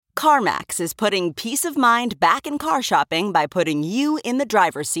CarMax is putting peace of mind back in car shopping by putting you in the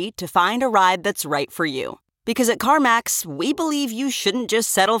driver's seat to find a ride that's right for you. Because at CarMax, we believe you shouldn't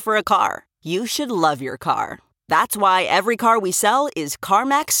just settle for a car. You should love your car. That's why every car we sell is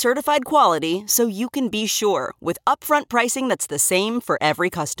CarMax certified quality, so you can be sure with upfront pricing that's the same for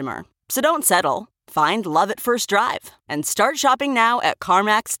every customer. So don't settle. Find love at first drive and start shopping now at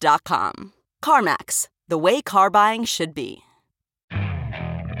CarMax.com. CarMax, the way car buying should be.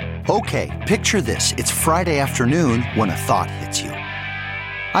 Okay, picture this. It's Friday afternoon when a thought hits you.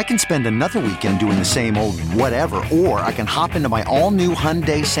 I can spend another weekend doing the same old whatever, or I can hop into my all-new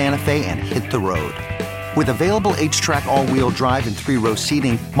Hyundai Santa Fe and hit the road. With available H-Track all-wheel drive and 3-row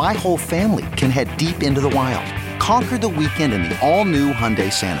seating, my whole family can head deep into the wild. Conquer the weekend in the all-new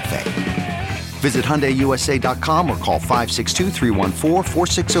Hyundai Santa Fe. Visit HyundaiUSA.com or call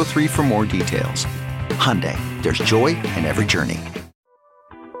 562-314-4603 for more details. Hyundai, there's joy in every journey.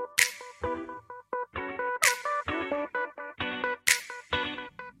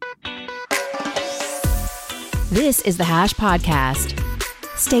 This is the Hash Podcast.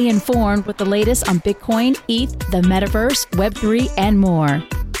 Stay informed with the latest on Bitcoin, ETH, the metaverse, Web3, and more.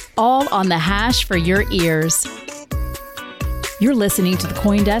 All on the Hash for your ears. You're listening to the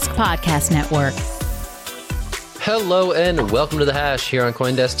CoinDesk Podcast Network. Hello and welcome to the Hash here on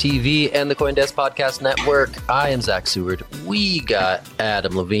CoinDesk TV and the CoinDesk Podcast Network. I am Zach Seward. We got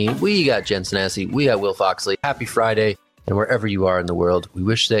Adam Levine. We got Jen Sanasi. We got Will Foxley. Happy Friday. And wherever you are in the world, we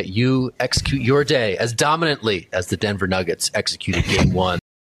wish that you execute your day as dominantly as the Denver Nuggets executed Game 1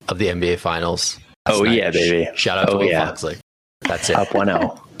 of the NBA Finals. Yeah, baby. Shout out to Will Foxley. That's it. Up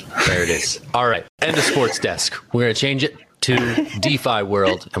 1-0. There it is. All right. And the sports desk. We're going to change it to DeFi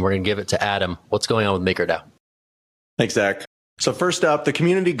world, and we're going to give it to Adam. What's going on with MakerDAO? Thanks, Zach. So first up, the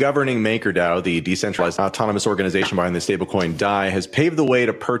community governing MakerDAO, the decentralized autonomous organization behind the stablecoin DAI, has paved the way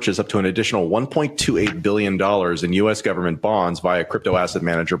to purchase up to an additional $1.28 billion in U.S. government bonds via crypto asset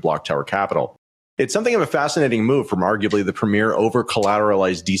manager Block Tower Capital. It's something of a fascinating move from arguably the premier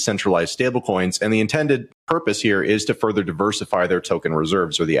over-collateralized decentralized stablecoins, and the intended purpose here is to further diversify their token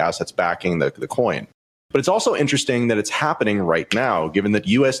reserves, or the assets backing the coin. But it's also interesting that it's happening right now, given that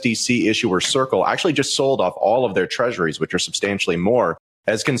USDC issuer Circle actually just sold off all of their treasuries, which are substantially more,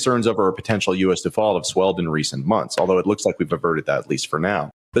 as concerns over a potential U.S. default have swelled in recent months, although it looks like we've averted that, at least for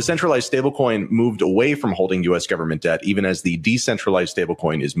now. The centralized stablecoin moved away from holding U.S. government debt, even as the decentralized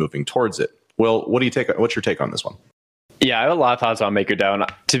stablecoin is moving towards it. Will, what's your take on this one? Yeah, I have a lot of thoughts on MakerDAO. And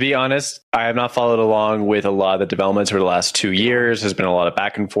to be honest, I have not followed along with a lot of the developments over the last 2 years. There's been a lot of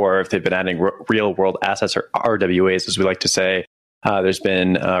back and forth. They've been adding real world assets, or RWAs, as we like to say. There's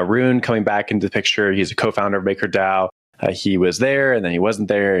been Rune coming back into the picture. He's a co-founder of MakerDAO. He was there and then he wasn't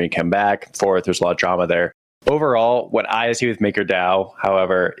there and he came back and forth. There's a lot of drama there. Overall, what I see with MakerDAO,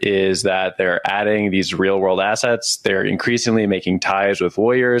 however, is that they're adding these real world assets. They're increasingly making ties with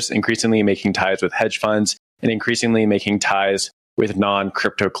lawyers, increasingly making ties with hedge funds, and increasingly making ties with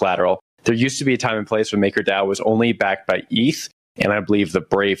non-crypto collateral. There used to be a time and place when MakerDAO was only backed by ETH and I believe the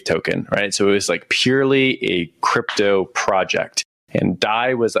Brave token, right? So it was like purely a crypto project. And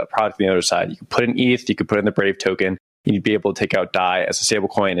DAI was a product on the other side. You could put in ETH, you could put in the Brave token, and you'd be able to take out DAI as a stable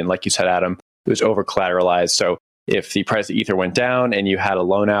coin. And like you said, Adam, it was over collateralized. So if the price of Ether went down and you had a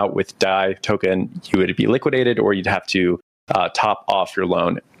loan out with DAI token, you would be liquidated or you'd have to top off your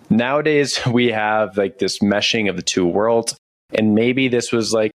loan. Nowadays, we have like this meshing of the two worlds, and maybe this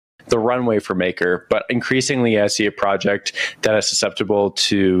was like the runway for Maker, but increasingly I see a project that is susceptible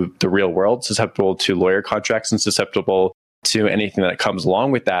to the real world, susceptible to lawyer contracts, and susceptible to anything that comes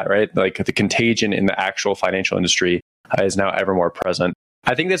along with that, right? Like the contagion in the actual financial industry is now ever more present.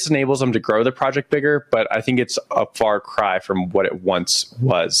 I think this enables them to grow the project bigger, but I think it's a far cry from what it once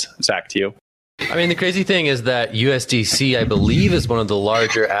was. Zach, to you. I mean, the crazy thing is that USDC, I believe, is one of the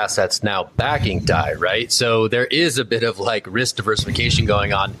larger assets now backing DAI, right? So there is a bit of like risk diversification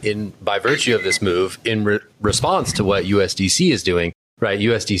going on by virtue of this move in response to what USDC is doing, right?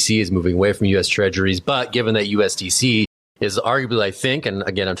 USDC is moving away from US treasuries, but given that USDC is arguably, I think, and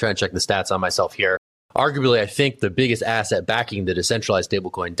again, I'm trying to check the stats on myself here, arguably, I think the biggest asset backing the decentralized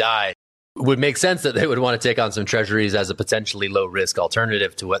stablecoin DAI, would make sense that they would want to take on some treasuries as a potentially low risk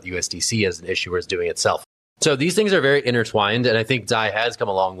alternative to what USDC as an issuer is doing itself. So these things are very intertwined. And I think DAI has come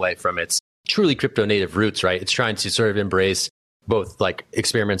a long way from its truly crypto native roots, right? It's trying to sort of embrace both like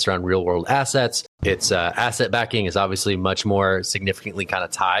experiments around real world assets. Its asset backing is obviously much more significantly kind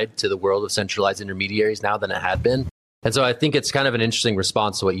of tied to the world of centralized intermediaries now than it had been. And so I think it's kind of an interesting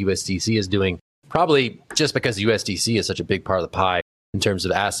response to what USDC is doing, probably just because USDC is such a big part of the pie in terms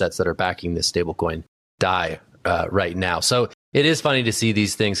of assets that are backing this stablecoin DAI right now. So It is funny to see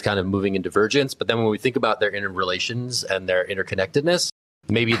these things kind of moving in divergence, but then when we think about their interrelations and their interconnectedness,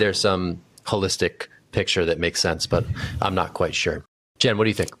 maybe there's some holistic picture that makes sense, but I'm not quite sure. Jen, what do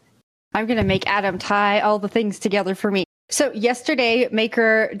you think? I'm going to make Adam tie all the things together for me. So yesterday,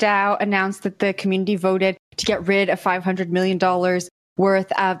 MakerDAO announced that the community voted to get rid of $500 million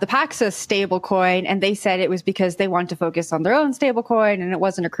worth of the Paxos stablecoin. And they said it was because they want to focus on their own stablecoin and it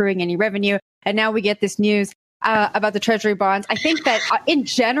wasn't accruing any revenue. And now we get this news about the Treasury bonds. I think that in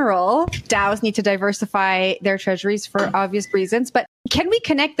general, DAOs need to diversify their treasuries for obvious reasons. But can we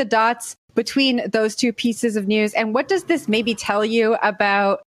connect the dots between those two pieces of news? And what does this maybe tell you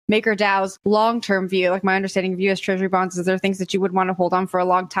about MakerDAO's long-term view? Like, my understanding of US Treasury bonds is there are things that you would want to hold on for a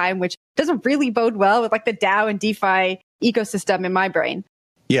long time, which doesn't really bode well with like the DAO and DeFi ecosystem in my brain.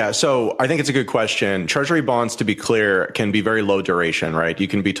 Yeah, so I think it's a good question. Treasury bonds, to be clear, can be very low duration, right? You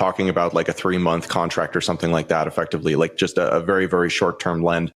can be talking about like a 3-month contract or something like that, effectively, like just a very, very short-term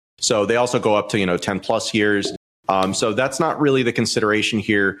lend. So they also go up to, 10 plus years. So that's not really the consideration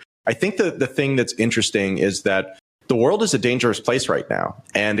here. I think the thing that's interesting is that the world is a dangerous place right now.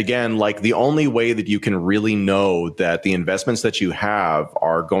 And again, like the only way that you can really know that the investments that you have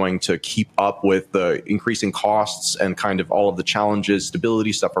are going to keep up with the increasing costs and kind of all of the challenges,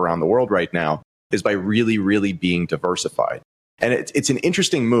 stability stuff around the world right now is by really, really being diversified. And it's an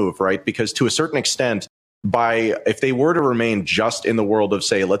interesting move, right? Because to a certain extent, if they were to remain just in the world of,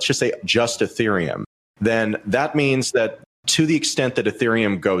 say, let's just say just Ethereum, then that means that to the extent that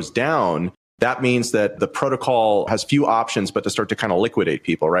Ethereum goes down, that means that the protocol has few options but to start to kind of liquidate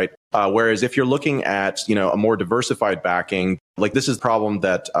people, right? Whereas if you're looking at, a more diversified backing, like this is the problem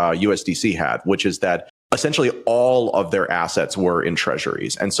that USDC had, which is that essentially all of their assets were in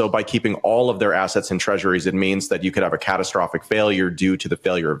treasuries. And so by keeping all of their assets in treasuries, it means that you could have a catastrophic failure due to the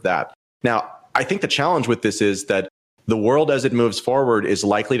failure of that. Now, I think the challenge with this is that the world as it moves forward is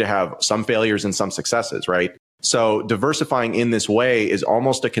likely to have some failures and some successes, right? So diversifying in this way is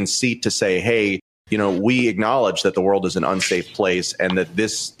almost a conceit to say, hey, we acknowledge that the world is an unsafe place and that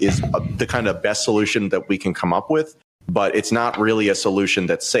this is the kind of best solution that we can come up with, but it's not really a solution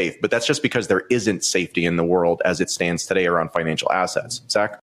that's safe. But that's just because there isn't safety in the world as it stands today around financial assets.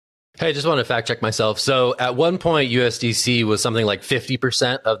 Zach? Hey, I just want to fact check myself. So at one point, USDC was something like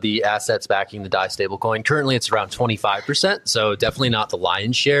 50% of the assets backing the DAI stablecoin. Currently, it's around 25%. So definitely not the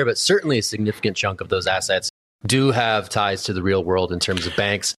lion's share, but certainly a significant chunk of those assets do have ties to the real world in terms of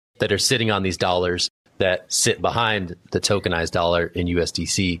banks that are sitting on these dollars that sit behind the tokenized dollar in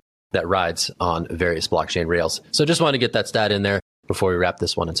USDC that rides on various blockchain rails. So just want to get that stat in there before we wrap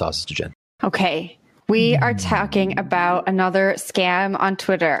this one and toss it to Jen. Okay, we are talking about another scam on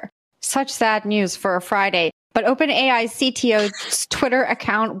Twitter. Such sad news for a Friday. But OpenAI's CTO's Twitter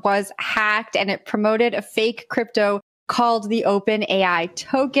account was hacked and it promoted a fake crypto called the OpenAI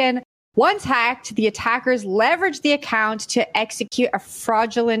token. Once hacked, the attackers leveraged the account to execute a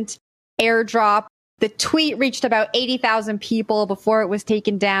fraudulent airdrop. The tweet reached about 80,000 people before it was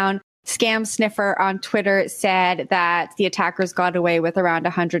taken down. Scam Sniffer on Twitter said that the attackers got away with around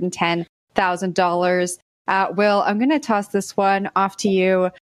 $110,000. Will, I'm going to toss this one off to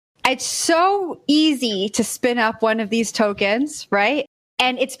you. It's so easy to spin up one of these tokens, right?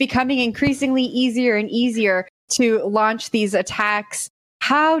 And it's becoming increasingly easier and easier to launch these attacks.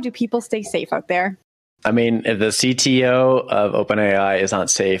 How do people stay safe out there? I mean, if the CTO of OpenAI is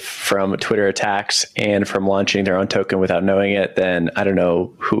not safe from Twitter attacks and from launching their own token without knowing it, then I don't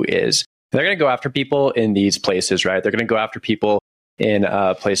know who is. They're going to go after people in these places, right? They're going to go after people in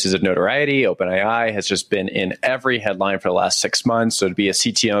places of notoriety. OpenAI has just been in every headline for the last 6 months. So to be a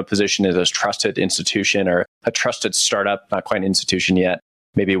CTO position is a trusted institution or a trusted startup, not quite an institution yet.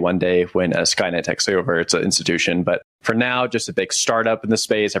 Maybe one day when Skynet takes over, it's an institution. But for now, just a big startup in the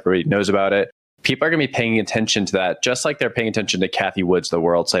space. Everybody knows about it. People are going to be paying attention to that, just like they're paying attention to Kathy Woods of the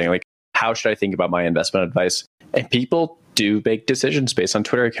world saying, like, how should I think about my investment advice? And people do make decisions based on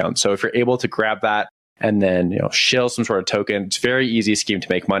Twitter accounts. So if you're able to grab that and then shill some sort of token, it's a very easy scheme to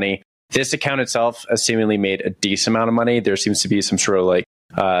make money. This account itself has seemingly made a decent amount of money. There seems to be some sort of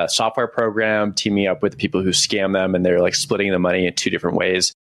software program teaming up with the people who scam them, and they're like splitting the money in two different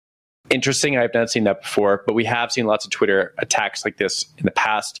ways. Interesting. I've not seen that before, but we have seen lots of Twitter attacks like this in the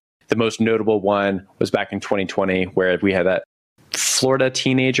past. The most notable one was back in 2020, where we had that Florida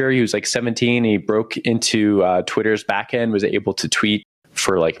teenager. He was like 17. He broke into Twitter's backend, was able to tweet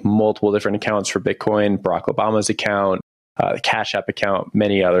for like multiple different accounts for Bitcoin, Barack Obama's account, the Cash App account,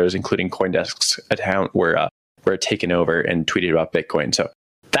 many others, including CoinDesk's account, were taken over and tweeted about Bitcoin. So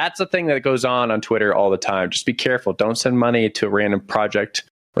that's a thing that goes on Twitter all the time. Just be careful. Don't send money to a random project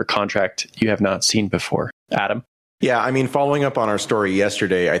or contract you have not seen before. Adam? Yeah, I mean, following up on our story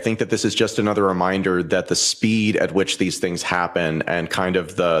yesterday, I think that this is just another reminder that the speed at which these things happen and kind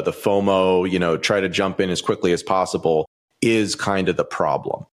of the FOMO, try to jump in as quickly as possible is kind of the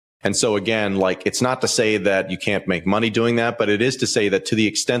problem. And so again, like, it's not to say that you can't make money doing that, but it is to say that to the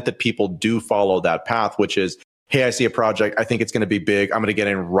extent that people do follow that path, which is, hey, I see a project, I think it's going to be big, I'm going to get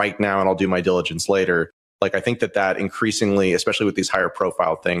in right now and I'll do my diligence later. Like, I think that increasingly, especially with these higher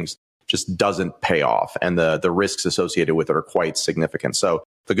profile things, just doesn't pay off. And the risks associated with it are quite significant. So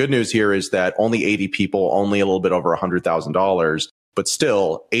the good news here is that only 80 people, only a little bit over $100,000, but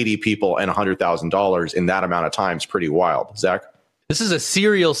still 80 people and $100,000 in that amount of time is pretty wild. Zach? This is a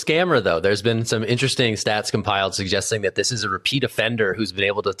serial scammer, though. There's been some interesting stats compiled suggesting that this is a repeat offender who's been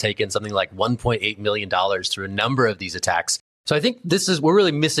able to take in something like $1.8 million through a number of these attacks. So I think we're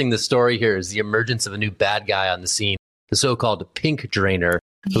really missing the story here is the emergence of a new bad guy on the scene, the so-called pink drainer,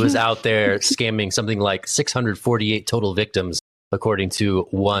 who is out there scamming something like 648 total victims, according to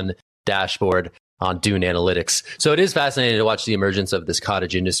one dashboard on Dune Analytics. So it is fascinating to watch the emergence of this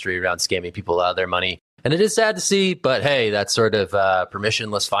cottage industry around scamming people out of their money. And it is sad to see, but hey, that's sort of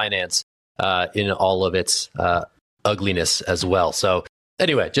permissionless finance in all of its ugliness as well. So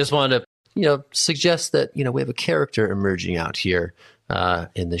anyway, just wanted to suggest that we have a character emerging out here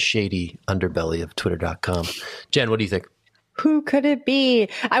in the shady underbelly of Twitter.com. Jen, what do you think? Who could it be?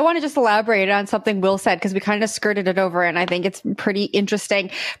 I want to just elaborate on something Will said because we kind of skirted it over and I think it's pretty interesting.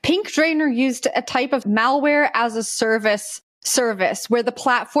 Pink Drainer used a type of malware as a service where the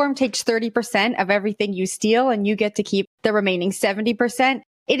platform takes 30% of everything you steal and you get to keep the remaining 70%.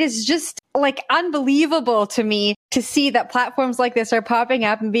 It is just like unbelievable to me to see that platforms like this are popping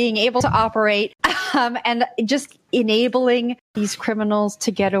up and being able to operate and just enabling these criminals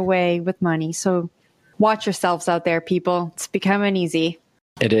to get away with money. So watch yourselves out there, people. It's becoming easy.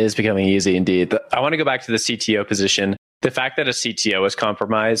 It is becoming easy indeed. I want to go back to the CTO position. The fact that a CTO is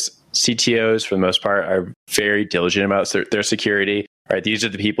compromised, CTOs for the most part are very diligent about their security, right? These are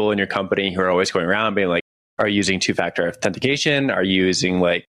the people in your company who are always going around being like, are you using two-factor authentication? Are you using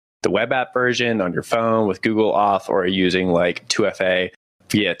like the web app version on your phone with Google Auth, or are you using like 2FA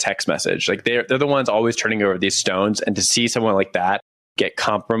via text message? Like they're the ones always turning over these stones. And to see someone like that get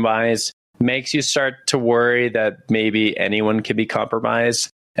compromised makes you start to worry that maybe anyone can be compromised.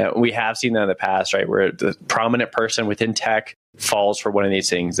 We have seen that in the past, right? Where the prominent person within tech falls for one of these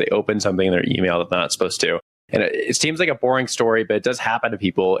things. They open something in their email that they're not supposed to. And it seems like a boring story, but it does happen to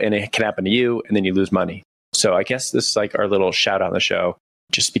people and it can happen to you and then you lose money. So I guess this is like our little shout out on the show.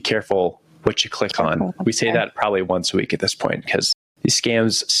 Just be careful what you click on. We say that probably once a week at this point because these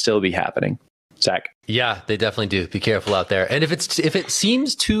scams still be happening. Zach? Yeah, they definitely do. Be careful out there. And if it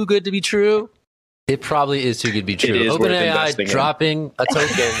seems too good to be true, it probably is too good to be true. OpenAI dropping a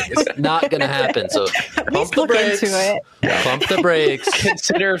token is not going to happen. So pump the brakes. Pump the brakes.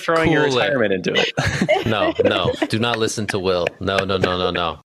 Consider throwing your retirement into it. No. Do not listen to Will. No.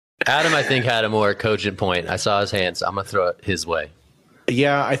 Adam, I think, had a more cogent point. I saw his hands. I'm going to throw it his way.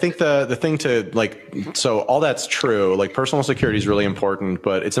 Yeah, I think the thing to so all that's true. Like personal security is really important,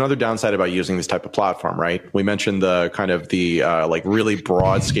 but it's another downside about using this type of platform, right? We mentioned the really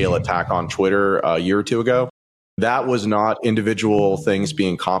broad scale attack on Twitter a year or two ago. That was not individual things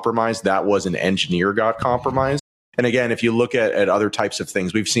being compromised. That was an engineer got compromised. And again, if you look at other types of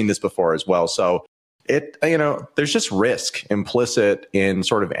things, we've seen this before as well. So there's just risk implicit in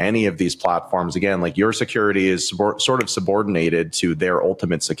sort of any of these platforms. Again, like your security is sort of subordinated to their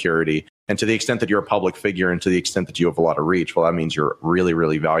ultimate security. And to the extent that you're a public figure and to the extent that you have a lot of reach, well, that means you're really,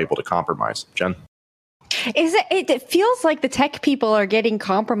 really valuable to compromise. Jen? It feels like the tech people are getting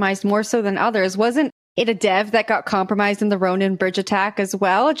compromised more so than others. Wasn't it a dev that got compromised in the Ronin bridge attack as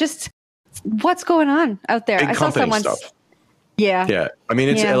well? Just what's going on out there? I saw someone's stuff. Yeah. I mean,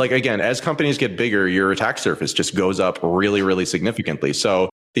 it's like, again, as companies get bigger, your attack surface just goes up really, really significantly.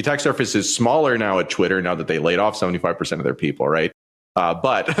 So the attack surface is smaller now at Twitter now that they laid off 75% of their people, right?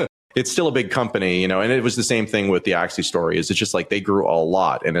 But it's still a big company, and it was the same thing with the Axie story. It's just like they grew a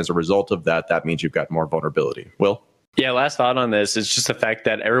lot. And as a result of that, that means you've got more vulnerability. Will? Yeah, last thought on this is just the fact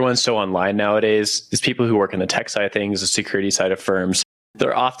that everyone's so online nowadays. These people who work in the tech side of things, the security side of firms,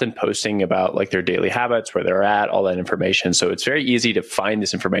 they're often posting about like their daily habits, where they're at, all that information. So it's very easy to find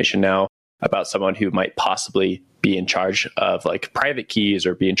this information now about someone who might possibly be in charge of like private keys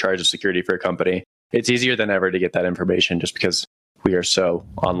or be in charge of security for a company. It's easier than ever to get that information just because we are so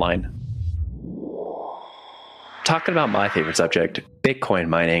online. Talking about my favorite subject, Bitcoin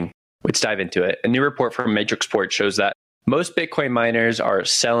mining. Let's dive into it. A new report from Matrixport shows that most Bitcoin miners are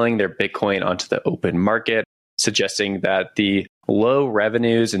selling their Bitcoin onto the open market. suggesting that the low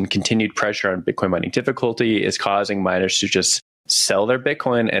revenues and continued pressure on Bitcoin mining difficulty is causing miners to just sell their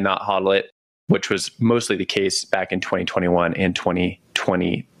Bitcoin and not hodl it, which was mostly the case back in 2021 and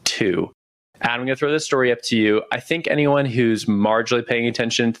 2022. Adam, I'm going to throw this story up to you. I think anyone who's marginally paying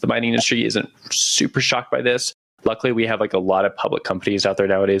attention to the mining industry isn't super shocked by this. Luckily, we have like a lot of public companies out there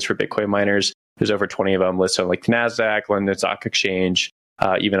nowadays for Bitcoin miners. There's over 20 of them listed on like the NASDAQ, London Stock Exchange,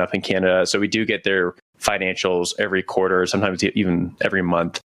 even up in Canada. So we do get their financials every quarter, sometimes even every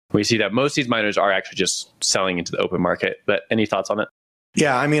month. We see that most of these miners are actually just selling into the open market. But any thoughts on it?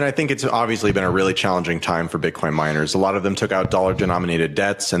 Yeah, I mean, I think it's obviously been a really challenging time for Bitcoin miners. A lot of them took out dollar-denominated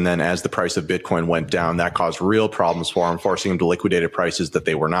debts, and then as the price of Bitcoin went down, that caused real problems for them, forcing them to liquidate at prices that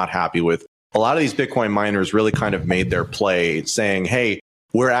they were not happy with. A lot of these Bitcoin miners really kind of made their play saying, hey,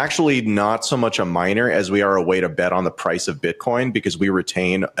 we're actually not so much a miner as we are a way to bet on the price of Bitcoin because we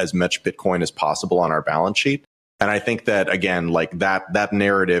retain as much Bitcoin as possible on our balance sheet. And I think that, again, like that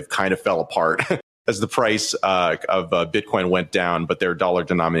narrative kind of fell apart as the price of Bitcoin went down, but their dollar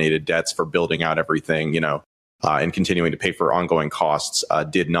denominated debts for building out everything, and continuing to pay for ongoing costs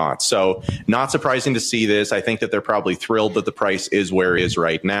did not. So not surprising to see this. I think that they're probably thrilled that the price is where it is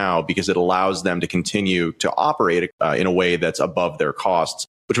right now because it allows them to continue to operate in a way that's above their costs,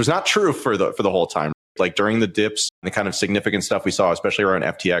 which was not true for the whole time. Like during the dips, the kind of significant stuff we saw, especially around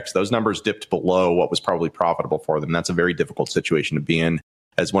FTX, those numbers dipped below what was probably profitable for them. That's a very difficult situation to be in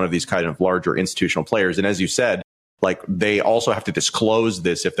as one of these kind of larger institutional players. And as you said, like they also have to disclose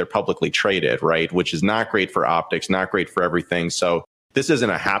this if they're publicly traded, right? Which is not great for optics, not great for everything. So this isn't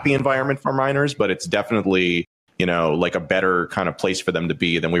a happy environment for miners, but it's definitely, like a better kind of place for them to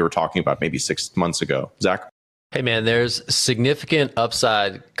be than we were talking about maybe 6 months ago. Zach? Hey man, there's significant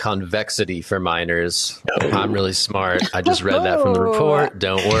upside convexity for miners. I'm really smart. I just read that from the report.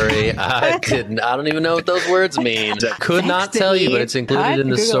 Don't worry. I don't even know what those words mean. Could not tell you, but it's included in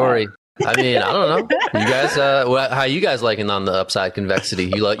the story. I mean, I don't know. You guys, how you guys liking on the upside convexity?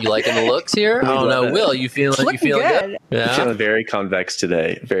 You liking the looks here? I don't know. Will, you feeling good? Yeah. I'm feeling very convex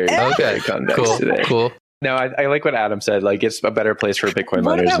today. Very convex today. Cool. No, I like what Adam said. Like, it's a better place for Bitcoin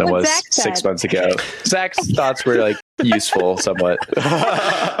miners than it was 6 months ago. Zach's thoughts were like useful somewhat.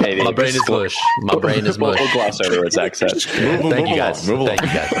 Maybe. My brain is mush. We'll gloss over what Zach said. Thank you guys.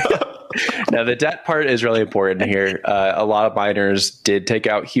 Now, the debt part is really important here. A lot of miners did take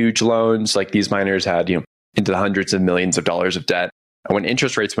out huge loans. Like these miners had, into the hundreds of millions of dollars of debt. And when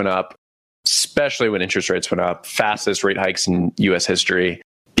interest rates went up, especially when interest rates went up, fastest rate hikes in U.S. history,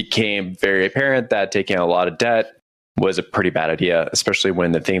 became very apparent that taking out a lot of debt was a pretty bad idea, especially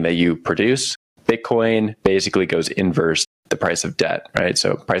when the thing that you produce, Bitcoin, basically goes inverse the price of debt, right?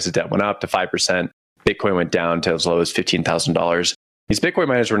 So price of debt went up to 5%. Bitcoin went down to as low as $15,000. These Bitcoin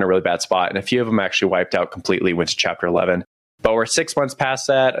miners were in a really bad spot, and a few of them actually wiped out completely, went to Chapter 11. But we're 6 months past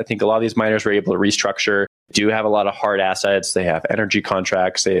that. I think a lot of these miners were able to restructure, do have a lot of hard assets. They have energy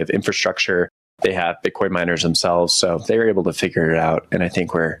contracts, they have infrastructure, they have Bitcoin miners themselves. So they were able to figure it out. And I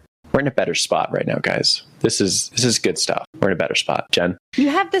think we're in a better spot right now, guys. This is good stuff. We're in a better spot. Jen? You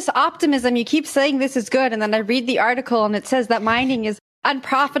have this optimism. You keep saying this is good. And then I read the article and it says that mining is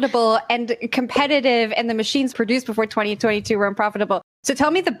unprofitable and competitive and the machines produced before 2022 were unprofitable. So tell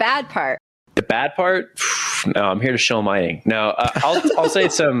me the bad part. The bad part? No, I'm here to shill mining. Now, I'll say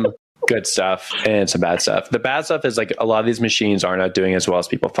some good stuff and some bad stuff. The bad stuff is like a lot of these machines are not doing as well as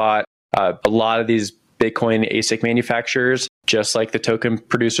people thought. A lot of these Bitcoin ASIC manufacturers, just like the token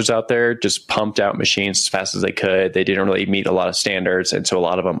producers out there, just pumped out machines as fast as they could. They didn't really meet a lot of standards. And so a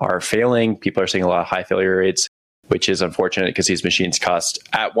lot of them are failing. People are seeing a lot of high failure rates, which is unfortunate because these machines cost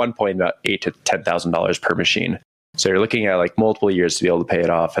at one point about $8,000 to $10,000 per machine. So you're looking at like multiple years to be able to pay it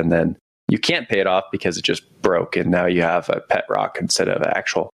off. And then you can't pay it off because it just broke. And now you have a pet rock instead of an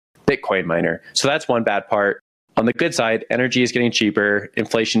actual Bitcoin miner. So that's one bad part. On the good side, energy is getting cheaper.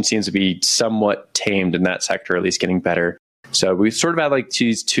 Inflation seems to be somewhat tamed in that sector, at least getting better. So we sort of had like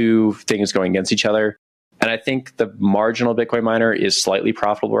these two things going against each other. And I think the marginal Bitcoin miner is slightly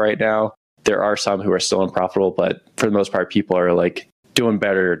profitable right now. There are some who are still unprofitable, but for the most part, people are like doing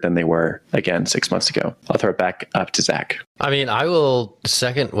better than they were, again, 6 months ago. I'll throw it back up to Zach. I mean, I will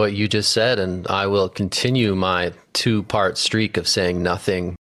second what you just said, and I will continue my 2-part streak of saying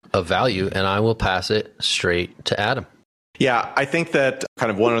nothing of value, and I will pass it straight to Adam. Yeah, I think that kind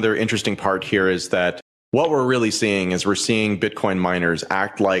of one other interesting part here is that what we're really seeing is we're seeing Bitcoin miners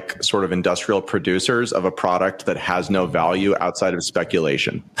act like sort of industrial producers of a product that has no value outside of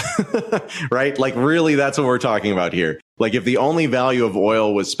speculation, right? Like really, that's what we're talking about here. Like if the only value of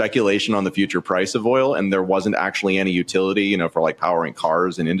oil was speculation on the future price of oil and there wasn't actually any utility, for like powering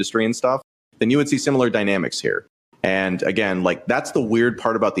cars and industry and stuff, then you would see similar dynamics here. And again, like that's the weird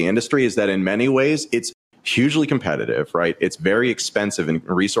part about the industry is that in many ways it's hugely competitive, right? It's very expensive and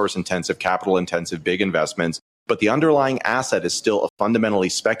resource intensive, capital intensive, big investments, but the underlying asset is still a fundamentally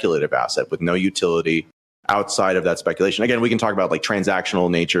speculative asset with no utility outside of that speculation. Again, we can talk about like transactional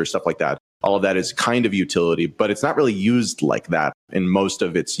nature, stuff like that. All of that is kind of utility, but it's not really used like that in most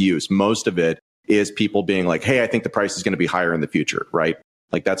of its use. Most of it is people being like, hey, I think the price is going to be higher in the future, right?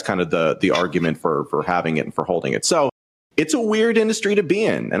 Like that's kind of the argument for having it and for holding it. So it's a weird industry to be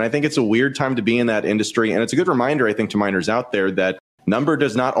in. And I think it's a weird time to be in that industry. And it's a good reminder, I think, to miners out there that number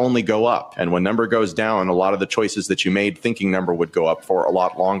does not only go up. And when number goes down, a lot of the choices that you made thinking number would go up for a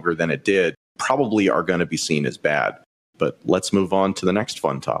lot longer than it did probably are going to be seen as bad. But let's move on to the next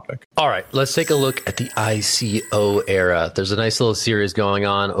fun topic. All right, let's take a look at the ICO era. There's a nice little series going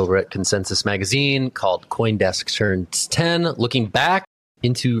on over at Consensus Magazine called CoinDesk Turns 10, looking back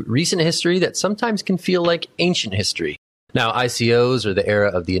into recent history that sometimes can feel like ancient history. Now, ICOs are the era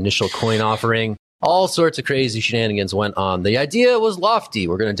of the initial coin offering. All sorts of crazy shenanigans went on. The idea was lofty.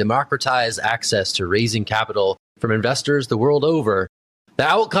 We're going to democratize access to raising capital from investors the world over. The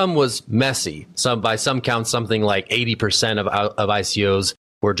outcome was messy. By some counts, something like 80% of ICOs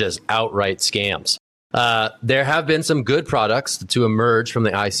were just outright scams. There have been some good products to emerge from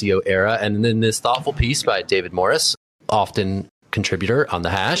the ICO era. And in this thoughtful piece by David Morris, often contributor on The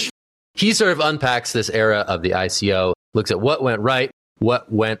Hash, he sort of unpacks this era of the ICO, looks at what went right, what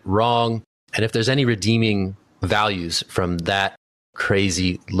went wrong, and if there's any redeeming values from that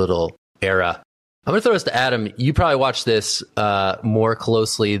crazy little era. I'm going to throw this to Adam. You probably watched this more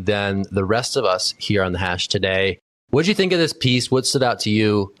closely than the rest of us here on The Hash today. What did you think of this piece? What stood out to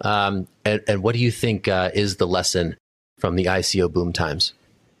you? And what do you think is the lesson from the ICO boom times?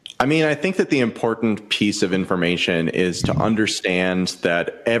 I mean, I think that the important piece of information is to understand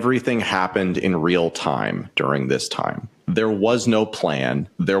that everything happened in real time during this time. There was no plan.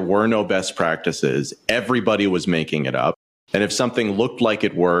 There were no best practices. Everybody was making it up. And if something looked like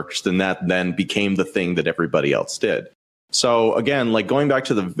it worked, then that then became the thing that everybody else did. So again, like going back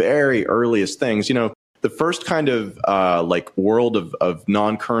to the very earliest things, you know, the first kind of like world of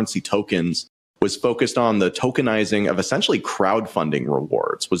non-currency tokens was focused on the tokenizing of essentially crowdfunding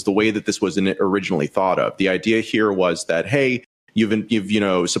rewards was the way that this was originally thought of. The idea here was that, hey, you've you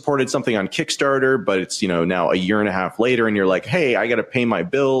know, supported something on Kickstarter, but it's, you know, now a year and a half later and you're like, hey, I got to pay my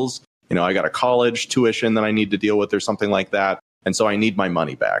bills. You know, I got a college tuition that I need to deal with or something like that. And so I need my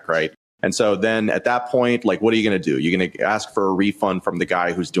money back, right? And so then at that point, like, what are you going to do? You're going to ask for a refund from the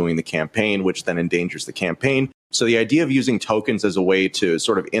guy who's doing the campaign, which then endangers the campaign. So the idea of using tokens as a way to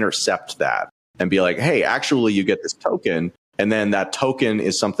sort of intercept that and be like, hey, actually, you get this token. And then that token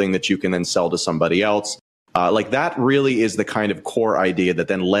is something that you can then sell to somebody else. Like that really is the kind of core idea that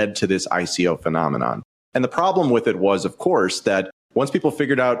then led to this ICO phenomenon. And the problem with it was, of course, that once people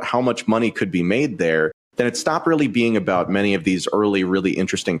figured out how much money could be made there, then it stopped really being about many of these early, really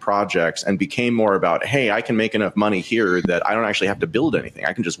interesting projects and became more about, hey, I can make enough money here that I don't actually have to build anything.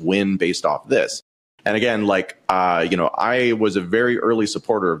 I can just win based off this. And again, like, you know, I was a very early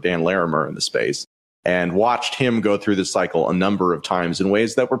supporter of Dan Larimer in the space and watched him go through this cycle a number of times in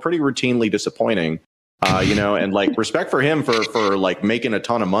ways that were pretty routinely disappointing. You know, and like respect for him for like making a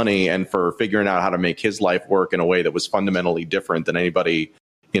ton of money and for figuring out how to make his life work in a way that was fundamentally different than anybody,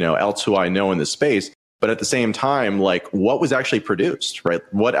 you know, else who I know in this space. But at the same time, like what was actually produced, right?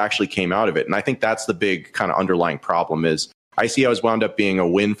 What actually came out of it? And I think that's the big kind of underlying problem is ICOs wound up being a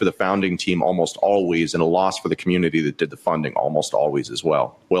win for the founding team almost always and a loss for the community that did the funding almost always as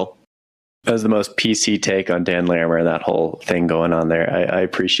well. Will? That was the most PC take on Dan Larimer and that whole thing going on there. I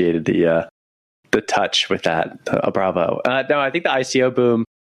appreciated the touch with that. Bravo. No, I think the ICO boom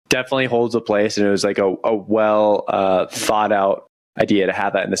definitely holds a place, and it was like a well thought out idea to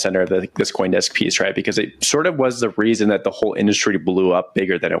have that in the center of this CoinDesk piece, right? Because it sort of was the reason that the whole industry blew up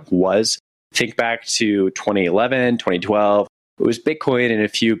bigger than it was. Think back to 2011, 2012. It was Bitcoin and a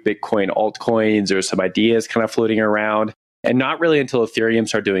few Bitcoin altcoins. There were some ideas kind of floating around. And not really until Ethereum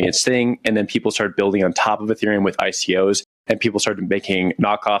started doing its thing, and then people started building on top of Ethereum with ICOs, and people started making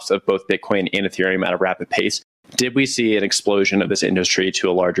knockoffs of both Bitcoin and Ethereum at a rapid pace, did we see an explosion of this industry to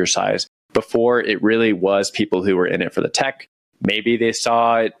a larger size. Before, it really was people who were in it for the tech. Maybe they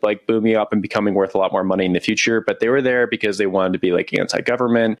saw it like booming up and becoming worth a lot more money in the future, but they were there because they wanted to be like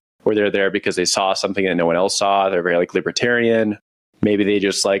anti-government, or they're there because they saw something that no one else saw. They're very like libertarian. Maybe they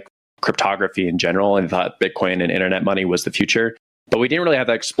just like cryptography in general and thought Bitcoin and internet money was the future. But we didn't really have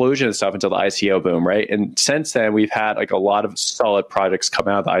that explosion of stuff until the ICO boom, right? And since then, we've had like a lot of solid projects come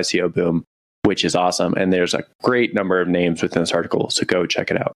out of the ICO boom, which is awesome. And there's a great number of names within this article, so go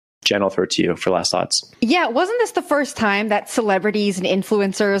check it out. Jen, I'll throw it to you for last thoughts. Yeah, wasn't this the first time that celebrities and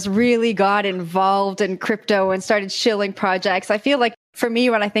influencers really got involved in crypto and started shilling projects? I feel like for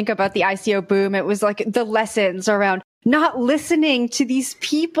me, when I think about the ICO boom, it was like the lessons around not listening to these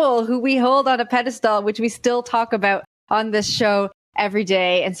people who we hold on a pedestal, which we still talk about on this show every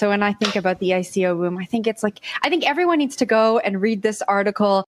day. And so when I think about the ICO boom, I think everyone needs to go and read this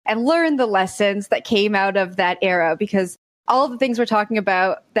article and learn the lessons that came out of that era, because all of the things we're talking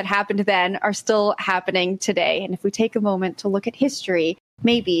about that happened then are still happening today. And if we take a moment to look at history,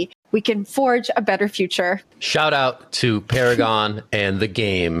 maybe we can forge a better future. Shout out to Paragon and the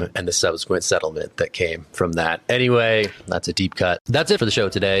game and the subsequent settlement that came from that. Anyway, that's a deep cut. That's it for the show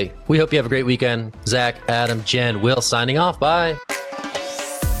today. We hope you have a great weekend. Zach, Adam, Jen, Will signing off. Bye.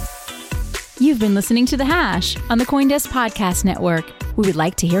 You've been listening to The Hash on the CoinDesk Podcast Network. We would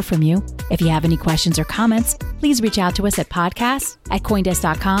like to hear from you. If you have any questions or comments, please reach out to us at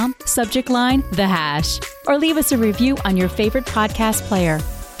podcasts@coindesk.com, subject line The Hash, or leave us a review on your favorite podcast player.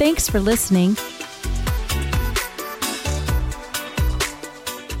 Thanks for listening.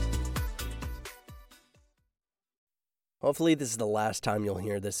 Hopefully this is the last time you'll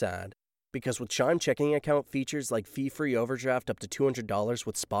hear this ad, because with Chime checking account features like fee-free overdraft up to $200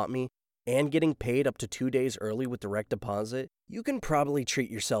 with SpotMe, and getting paid up to 2 days early with direct deposit, you can probably treat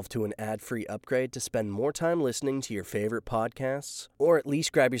yourself to an ad-free upgrade to spend more time listening to your favorite podcasts, or at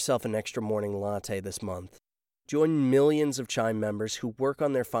least grab yourself an extra morning latte this month. Join millions of Chime members who work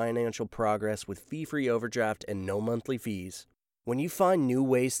on their financial progress with fee-free overdraft and no monthly fees. When you find new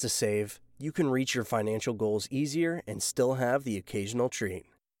ways to save, you can reach your financial goals easier and still have the occasional treat.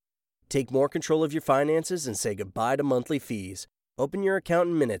 Take more control of your finances and say goodbye to monthly fees. Open your account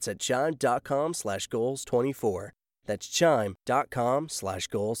in minutes at chime.com/goals24. That's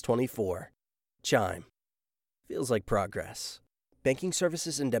chime.com/goals24. Chime. Feels like progress. Banking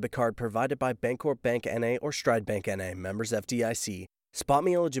services and debit card provided by Bancorp Bank N.A. or Stride Bank N.A. Members FDIC.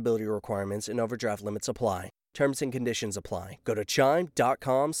 SpotMe eligibility requirements and overdraft limits apply. Terms and conditions apply. Go to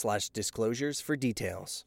chime.com/disclosures for details.